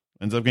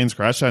 ends up getting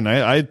scratched that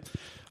night.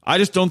 I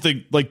just don't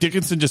think, like,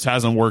 Dickinson just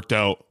hasn't worked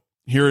out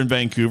here in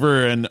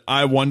Vancouver, and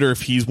I wonder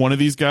if he's one of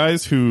these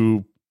guys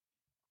who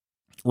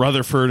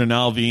Rutherford and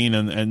Alvin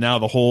and now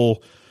the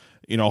whole,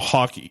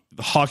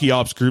 hockey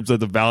ops groups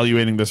that's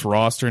evaluating this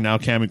roster, now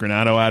Cammi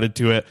Granato added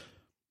to it.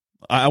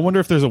 I wonder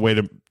if there's a way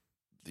to,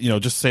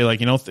 just say, like,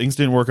 things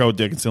didn't work out with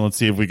Dickinson. Let's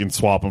see if we can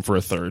swap him for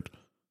a third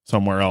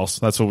somewhere else.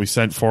 That's what we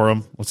sent for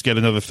him. Let's get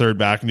another third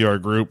back into our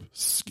group.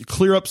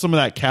 Clear up some of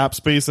that cap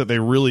space that they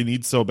really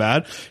need so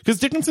bad. Because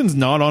Dickinson's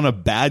not on a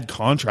bad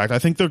contract. I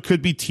think there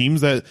could be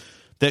teams that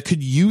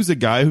could use a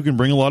guy who can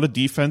bring a lot of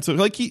defensive.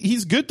 Like,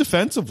 he's good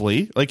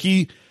defensively. Like,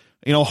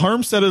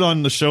 Harm said it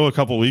on the show a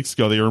couple weeks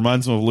ago that he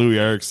reminds him of Louis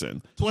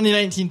Eriksson.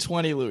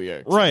 2019-20 Louis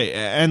Eriksson. Right.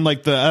 And,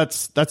 like,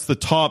 that's the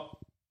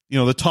top,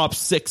 the top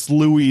six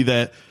Louis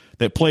that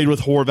played with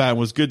Horvat and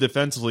was good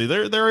defensively.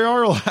 There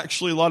are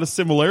actually a lot of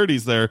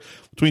similarities there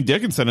between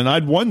Dickinson, and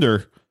I'd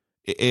wonder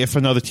if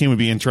another team would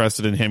be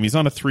interested in him. He's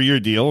on a 3-year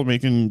deal,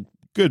 making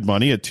good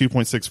money at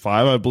 2.65,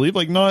 I believe.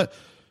 Like, not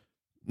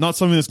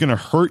something that's going to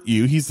hurt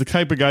you. He's the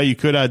type of guy you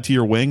could add to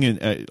your wing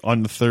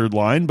on the third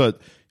line, but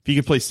if he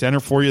can play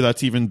center for you,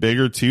 that's even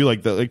bigger too.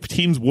 Like,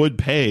 teams would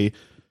pay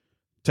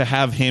to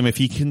have him if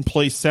he can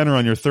play center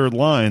on your third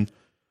line.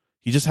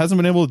 He just hasn't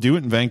been able to do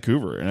it in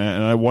Vancouver, and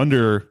I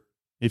wonder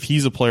if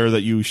he's a player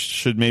that you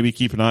should maybe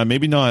keep an eye on.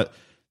 Maybe not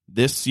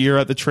this year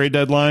at the trade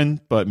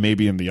deadline, but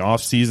maybe in the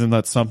offseason.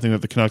 That's something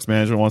that the Canucks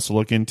management wants to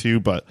look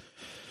into. But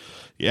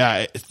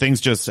yeah,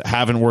 things just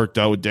haven't worked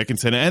out with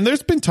Dickinson. And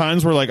there's been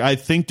times where, like, I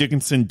think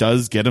Dickinson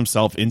does get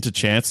himself into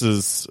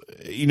chances,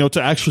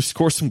 to actually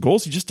score some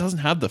goals. He just doesn't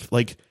have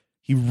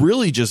he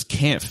really just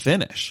can't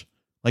finish.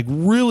 Like,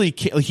 really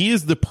can't. Like, he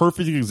is the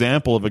perfect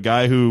example of a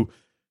guy who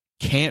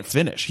can't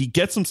finish. He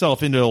gets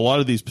himself into a lot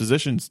of these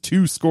positions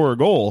to score a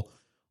goal.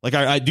 Like,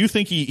 I do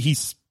think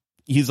he's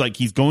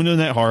going to the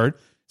net hard.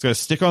 He's got to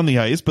stick on the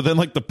ice, but then,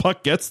 like, the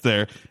puck gets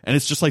there, and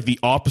it's just like the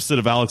opposite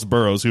of Alex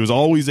Burrows, who was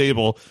always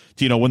able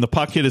to, when the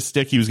puck hit his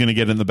stick, he was going to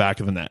get in the back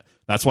of the net.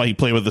 That's why he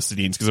played with the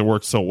Sedins, because it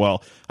worked so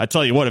well. I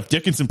tell you what, if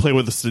Dickinson played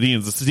with the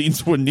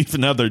Sedins wouldn't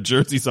even have their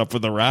jerseys up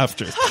in the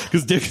rafters,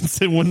 because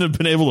Dickinson wouldn't have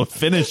been able to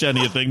finish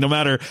anything, no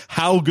matter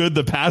how good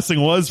the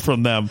passing was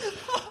from them.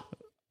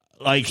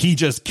 Like, he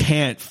just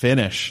can't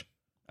finish.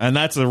 And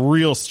that's a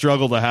real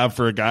struggle to have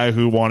for a guy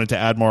who wanted to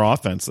add more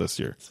offense this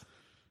year.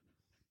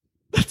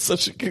 That's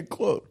such a good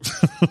quote.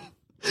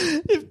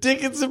 If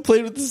Dickinson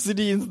played with the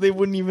Sedins, they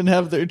wouldn't even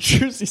have their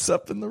jerseys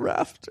up in the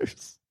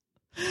rafters.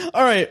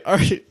 All right.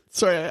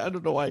 Sorry, I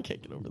don't know why I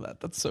can't get over that.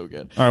 That's so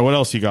good. All right, what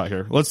else you got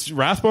here? Let's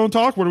Rathbone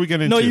talk? What are we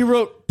getting into? No, you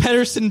wrote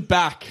Pettersson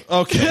back.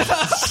 Okay.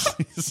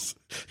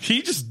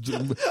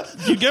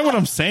 You get what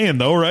I'm saying,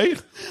 though,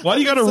 right? Why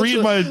do you got to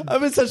read my...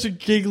 I'm in such a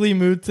giggly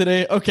mood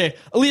today. Okay,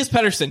 Elias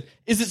Pettersson.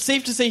 Is it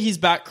safe to say he's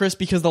back, Chris?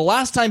 Because the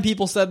last time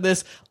people said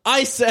this,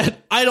 I said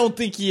I don't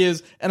think he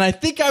is, and I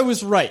think I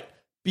was right,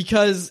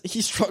 because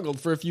he struggled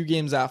for a few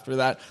games after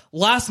that.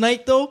 Last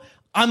night, though,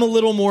 I'm a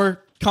little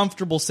more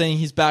comfortable saying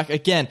he's back.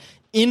 Again,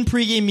 in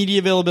pregame media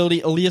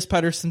availability, Elias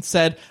Pettersson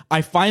said,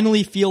 "I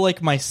finally feel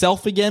like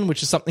myself again,"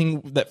 which is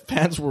something that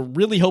fans were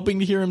really hoping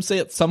to hear him say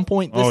at some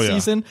point this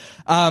season.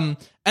 And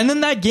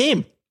then that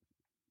game,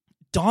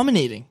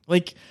 dominating.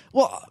 Like,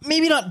 well,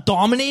 maybe not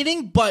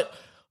dominating, but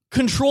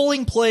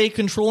controlling play,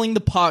 controlling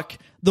the puck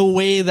the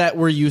way that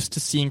we're used to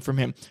seeing from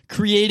him.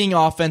 Creating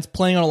offense,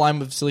 playing on a line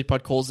with Vasily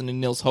Podkolzin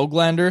and Nils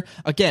Höglander.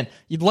 Again,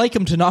 you'd like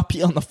him to not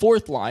be on the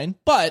fourth line,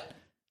 but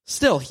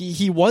still,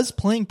 he was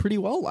playing pretty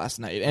well last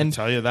night. And I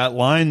tell you, that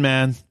line,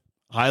 man,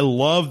 I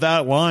love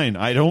that line.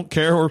 I don't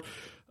care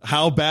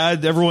how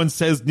bad everyone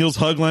says Nils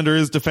Höglander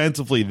is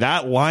defensively.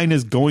 That line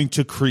is going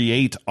to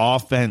create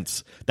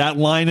offense. That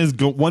line is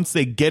once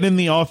they get in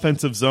the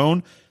offensive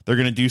zone, they're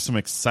going to do some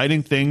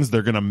exciting things.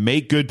 They're going to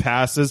make good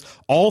passes.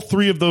 All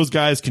three of those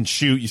guys can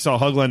shoot. You saw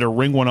Höglander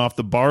ring one off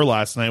the bar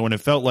last night when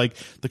it felt like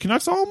the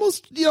Canucks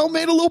almost, made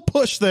a little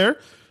push there.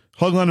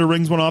 Höglander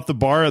rings one off the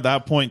bar at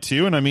that point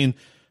too. And I mean,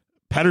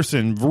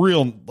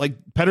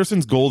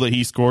 Pettersson's goal that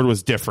he scored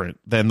was different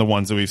than the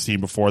ones that we've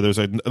seen before.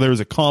 There was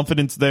a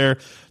confidence there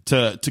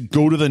to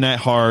go to the net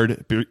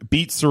hard,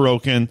 beat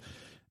Sorokin,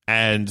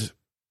 and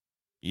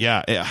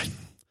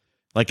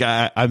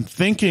I'm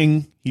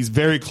thinking he's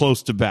very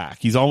close to back.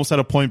 He's almost at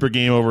a point per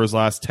game over his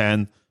last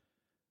 10.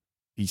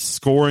 He's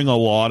scoring a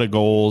lot of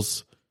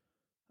goals.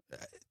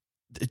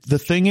 The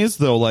thing is,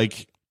 though,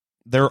 like,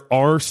 there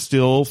are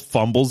still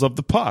fumbles of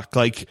the puck.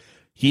 Like,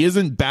 He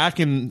isn't back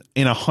in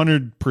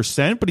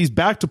 100%, but he's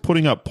back to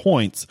putting up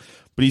points.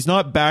 But he's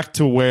not back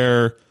to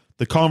where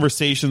the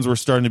conversations were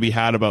starting to be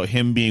had about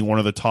him being one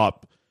of the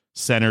top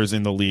centers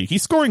in the league.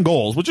 He's scoring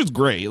goals, which is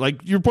great.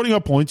 Like, you're putting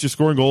up points, you're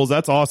scoring goals.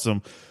 That's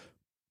awesome.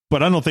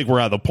 But I don't think we're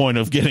at the point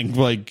of getting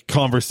like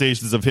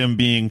conversations of him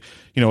being,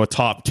 a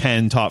top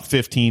 10, top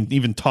 15,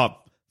 even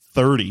top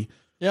 30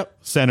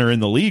 center in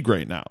the league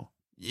right now.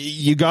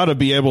 You got to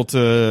be able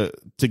to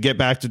get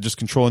back to just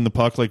controlling the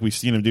puck like we've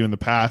seen him do in the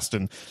past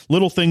and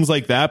little things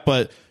like that.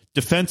 But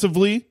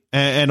defensively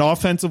and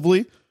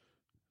offensively,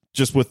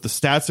 just with the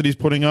stats that he's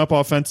putting up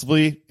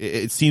offensively,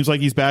 it seems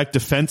like he's back.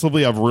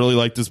 Defensively, I've really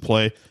liked his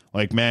play.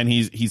 Like, man,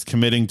 he's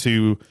committing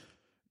to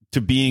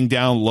being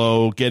down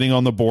low, getting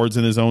on the boards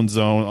in his own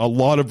zone. A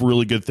lot of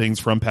really good things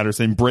from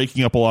Pettersson,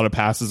 breaking up a lot of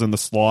passes in the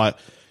slot,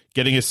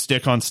 getting his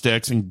stick on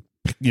sticks, and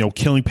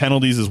killing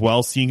penalties as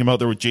well. Seeing him out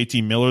there with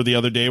JT Miller the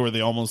other day where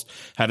they almost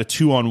had a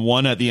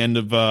 2-on-1 at the end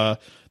of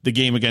the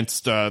game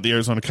against the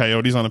Arizona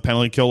Coyotes on a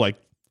penalty kill. Like,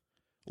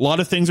 a lot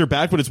of things are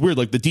back, but it's weird.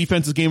 Like, the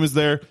defensive game is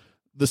there,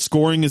 the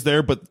scoring is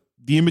there, but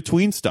the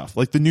in-between stuff,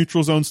 like the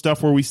neutral zone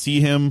stuff where we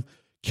see him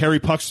carry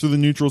pucks through the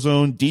neutral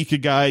zone, deke a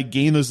guy,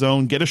 gain the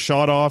zone, get a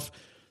shot off,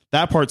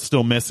 that part's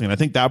still missing. I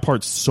think that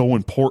part's so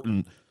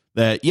important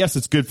that, yes,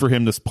 it's good for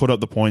him to put up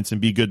the points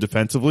and be good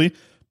defensively,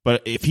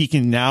 but if he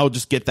can now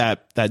just get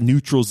that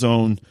neutral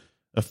zone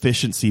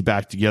efficiency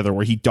back together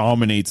where he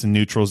dominates in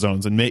neutral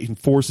zones and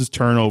forces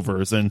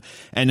turnovers and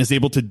is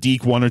able to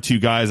deke one or two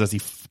guys as he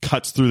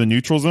cuts through the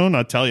neutral zone,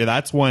 I tell you,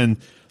 that's when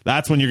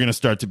you're going to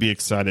start to be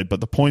excited.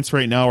 But the points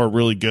right now are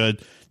really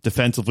good,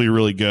 defensively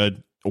really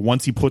good.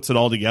 Once he puts it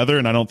all together,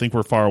 and I don't think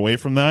we're far away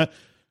from that,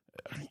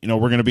 we're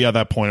going to be at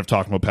that point of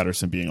talking about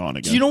Pettersson being on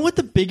again. Do you know what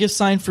the biggest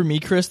sign for me,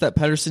 Chris, that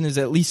Pettersson is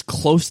at least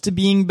close to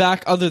being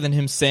back, other than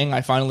him saying,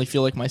 I finally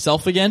feel like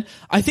myself again?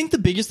 I think the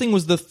biggest thing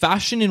was the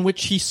fashion in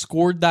which he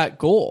scored that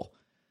goal.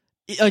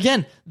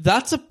 Again,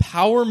 that's a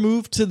power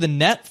move to the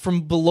net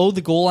from below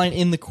the goal line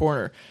in the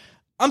corner.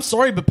 I'm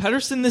sorry, but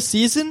Pettersson this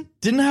season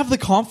didn't have the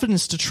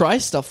confidence to try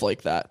stuff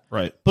like that.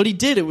 Right. But he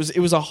did. It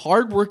was a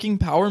hard-working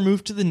power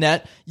move to the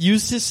net,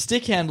 used his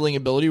stick handling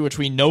ability, which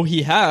we know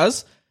he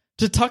has,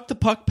 to tuck the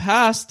puck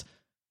past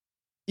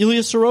Ilya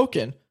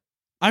Sorokin.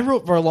 I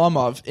wrote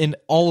Varlamov in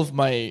all of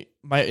my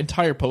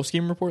entire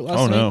postgame report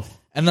last night. No.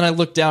 And then I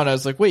looked down, I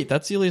was like, wait,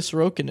 that's Ilya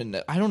Sorokin in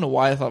it. I don't know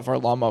why I thought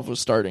Varlamov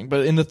was starting,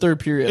 but in the third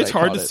period, it's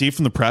hard to see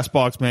from the press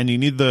box, man. You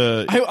need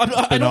the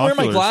I don't wear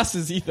my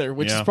glasses either,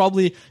 which is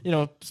probably,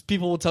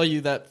 people will tell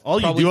you that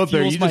all you do up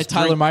there, you my just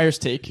Tyler Myers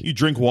take. You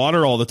drink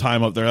water all the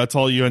time up there. That's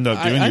all you end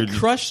up doing. I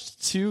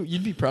crushed two,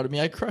 you'd be proud of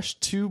me, I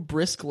crushed 2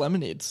 brisk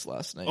lemonades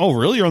last night. Oh,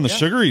 really? You're on the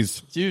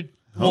sugaries? Dude.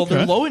 Well,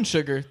 they're low in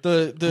sugar.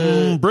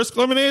 The brisk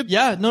lemonade?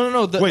 Yeah,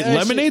 no. Wait,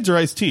 lemonades or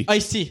iced tea?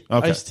 Iced tea.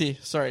 Okay. Iced tea.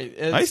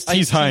 Sorry. Iced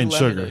tea's high in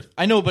sugar.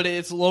 I know, but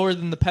it's lower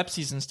than the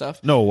Pepsis and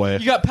stuff. No way.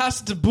 You got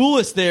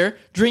Pastaboulis there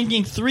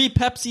drinking 3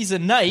 Pepsis a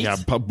night. Yeah,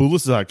 Boulis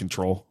is out of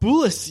control.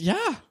 Boulis,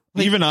 yeah.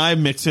 Even I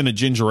mix in a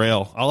ginger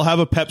ale. I'll have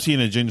a Pepsi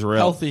and a ginger ale.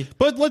 Healthy.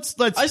 But let's.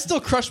 I still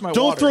crush my water.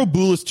 Don't throw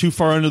Boulis too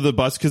far under the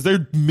bus because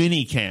they're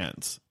mini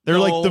cans. They're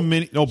like the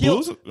mini. No,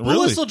 Boulis.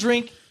 Really? Boulis will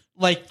drink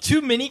like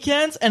 2 mini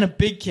cans and a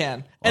big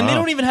can. And they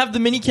don't even have the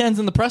mini cans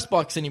in the press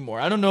box anymore.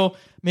 I don't know.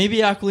 Maybe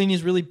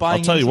Aquilini's really buying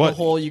into the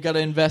whole you got to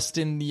invest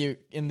in the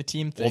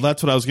team thing. Well,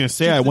 that's what I was going to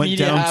say. I went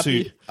down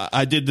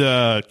I did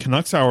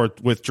Canucks Hour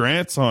with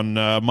Drance on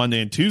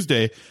Monday and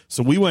Tuesday.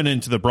 So we went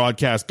into the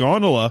broadcast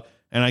gondola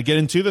and I get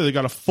into there. They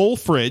got a full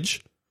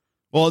fridge.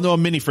 Well, no, a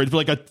mini fridge, but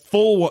like a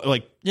full,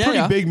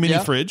 pretty big mini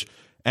fridge.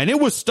 And it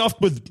was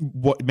stuffed with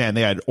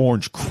they had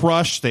Orange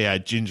Crush, they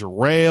had ginger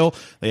ale,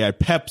 they had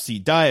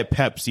Pepsi, Diet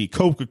Pepsi,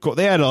 Coca-Cola,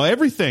 they had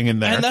everything in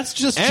there. And that's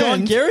just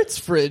John Garrett's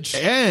fridge.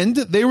 And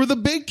they were the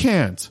big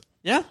cans.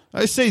 Yeah.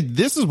 I say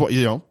this is what,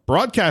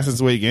 broadcasting is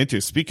the way you get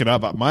into. Speaking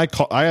of,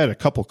 I had a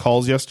couple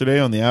calls yesterday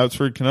on the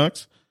Abbotsford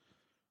Canucks.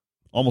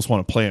 Almost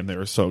want to play them. They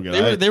were so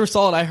good. They were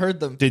solid. I heard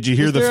them. Did you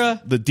hear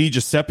the Di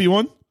Giuseppe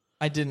one?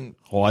 I didn't.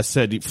 Oh, I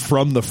said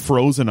from the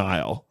frozen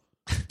aisle.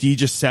 Di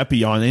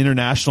Giuseppe on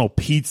International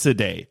Pizza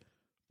Day.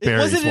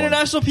 Was it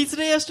International Pizza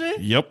Day yesterday?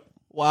 Yep.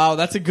 Wow,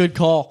 that's a good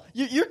call.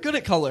 You're good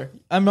at color.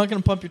 I'm not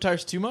going to pump your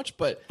tires too much,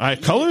 but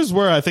color is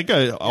where I think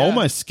all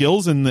my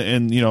skills in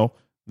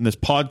this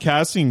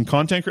podcasting and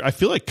content. I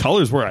feel like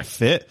color is where I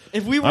fit.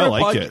 If we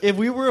were if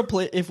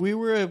we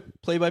were a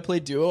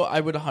play-by-play duo, I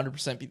would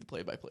 100% be the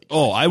play-by-play guy.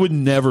 Oh, I would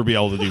never be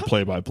able to do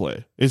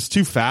play-by-play. It's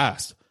too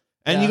fast,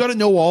 and you got to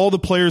know all the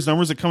players'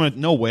 numbers that come in.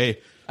 No way.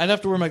 I'd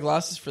have to wear my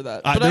glasses for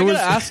that. But I'm going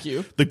to ask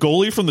you. The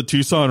goalie from the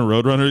Tucson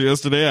Roadrunners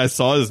yesterday, I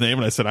saw his name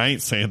and I said, I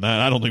ain't saying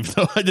that. I don't even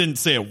know. I didn't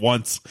say it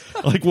once.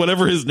 Like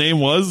whatever his name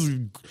was,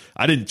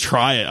 I didn't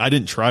try it. I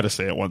didn't try to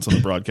say it once on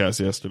the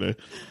broadcast yesterday.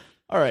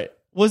 All right.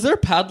 Was there a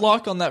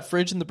padlock on that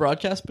fridge in the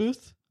broadcast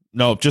booth?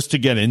 No, just to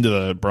get into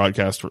the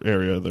broadcast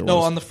area. No,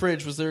 on the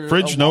fridge. Was there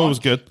fridge? No, it was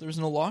good. There was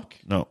no lock?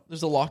 No.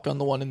 There's a lock on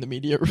the one in the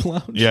media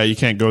lounge. Yeah, you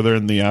can't go there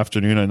in the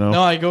afternoon, I know.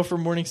 No, I go for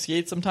morning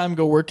skate sometime,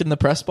 go work in the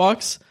press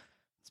box.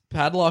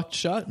 Padlocked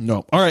shut?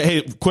 No. All right,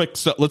 hey, quick.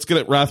 So let's get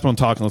it. Rathbone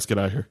talking. Let's get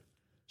out of here.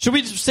 Should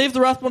we save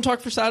the Rathbone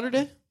talk for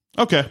Saturday?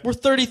 Okay. We're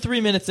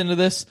 33 minutes into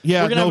this.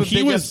 Yeah, we're gonna have a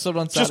big was, episode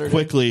on Saturday. just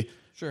quickly,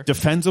 Sure.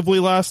 defensively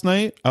last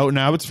night out in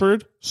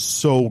Abbotsford,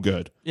 so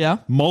good. Yeah.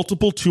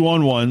 Multiple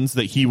 2-on-1s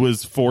that he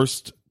was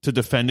forced to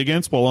defend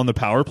against while on the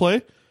power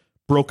play.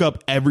 Broke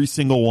up every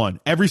single one.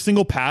 Every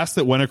single pass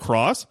that went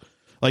across.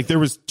 Like there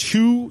was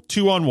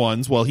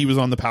 2-on-1s while he was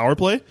on the power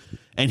play,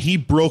 and he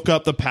broke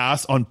up the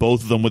pass on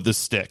both of them with his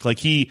stick. Like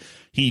he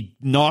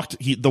knocked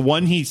the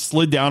one he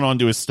slid down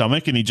onto his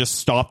stomach and he just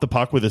stopped the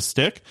puck with his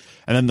stick.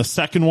 And then the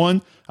second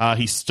one,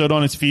 he stood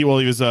on his feet while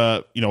he was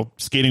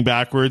skating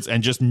backwards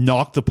and just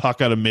knocked the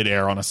puck out of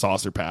midair on a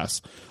saucer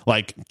pass.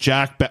 Like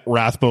Jack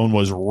Rathbone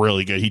was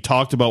really good. He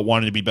talked about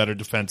wanting to be better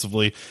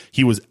defensively.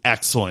 He was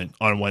excellent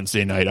on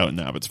Wednesday night out in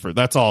Abbotsford.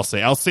 That's all I'll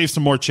say. I'll save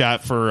some more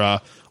chat for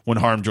when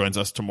Harm joins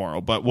us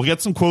tomorrow. But we'll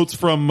get some quotes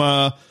from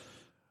Cammi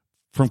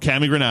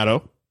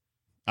Granato.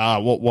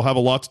 We'll have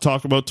a lot to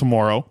talk about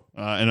tomorrow,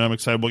 and I'm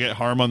excited. We'll get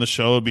Harm on the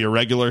show. It'll be a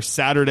regular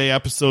Saturday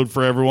episode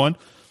for everyone. A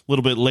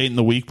little bit late in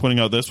the week putting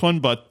out this one,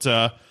 but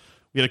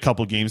we had a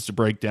couple games to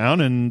break down,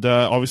 and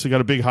obviously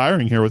got a big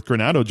hiring here with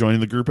Granato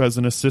joining the group as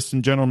an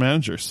assistant general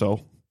manager.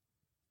 So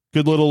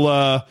good little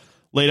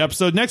late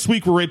episode. Next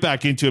week, we're right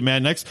back into it,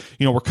 man. Next,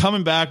 we're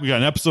coming back. We got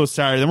an episode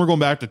Saturday, then we're going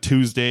back to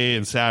Tuesday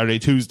and Saturday,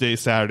 Tuesday,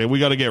 Saturday. We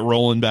got to get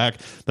rolling back.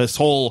 This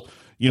whole,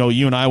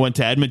 you and I went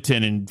to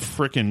Edmonton and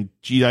freaking,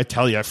 I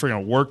tell you, I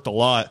freaking worked a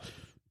lot.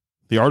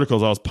 The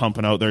articles I was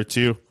pumping out there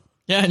too.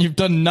 Yeah, and you've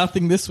done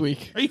nothing this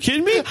week. Are you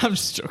kidding me? I'm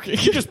just joking.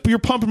 You're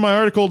pumping my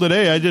article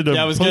today. I did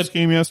a post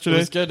game yesterday. It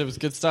was good. It was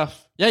good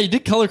stuff. Yeah, you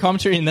did color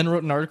commentary and then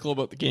wrote an article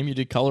about the game you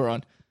did color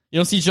on. You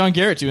don't see John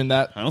Garrett doing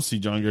that. I don't see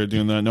John Garrett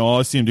doing that. No, all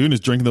I see him doing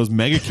is drinking those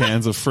mega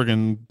cans of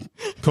friggin'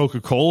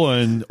 Coca-Cola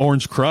and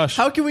Orange Crush.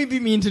 How can we be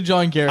mean to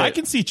John Garrett? I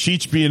can see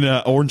Cheech being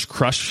an Orange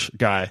Crush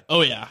guy.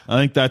 Oh, yeah. I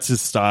think that's his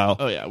style.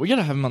 Oh, yeah. We got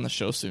to have him on the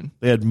show soon.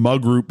 They had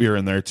mug root beer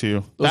in there,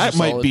 too. That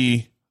might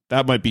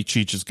be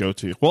Cheech's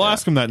go-to. We'll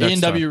ask him that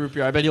next time. A&W root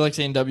beer. I bet he likes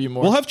A&W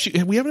more. We'll have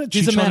we haven't had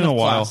Cheech on in a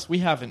while. Class. We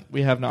haven't.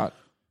 We have not.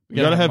 We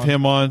got to have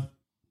him on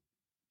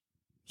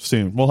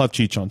soon. We'll have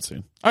Cheech on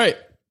soon. All right.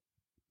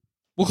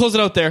 We'll close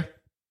it out there.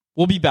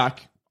 We'll be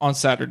back on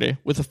Saturday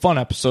with a fun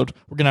episode.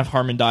 We're going to have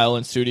Harmon Dial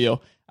in studio.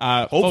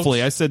 Hopefully.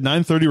 Folks, I said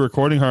 9:30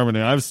 recording Harmon,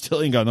 and I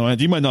still ain't got no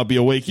answer. He might not be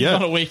awake yet. He's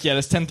not awake yet.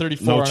 It's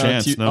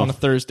 10:34 on a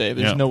Thursday.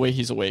 There's no way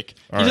he's awake.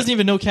 He doesn't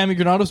even know Cammi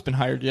Granato's been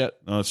hired yet.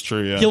 No, that's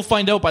true, yeah. He'll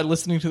find out by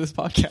listening to this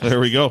podcast. There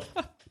we go.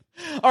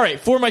 All right.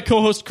 For my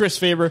co-host, Chris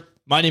Faber,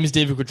 my name is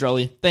David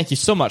Quadrelli. Thank you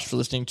so much for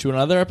listening to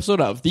another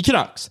episode of the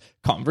Canucks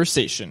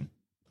Conversation.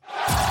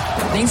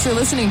 Thanks for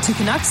listening to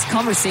Canucks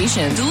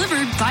Conversation,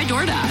 delivered by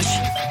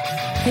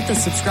DoorDash. Hit the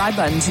subscribe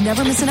button to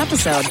never miss an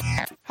episode.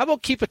 How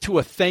about keep it to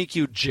a thank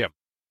you, Jim?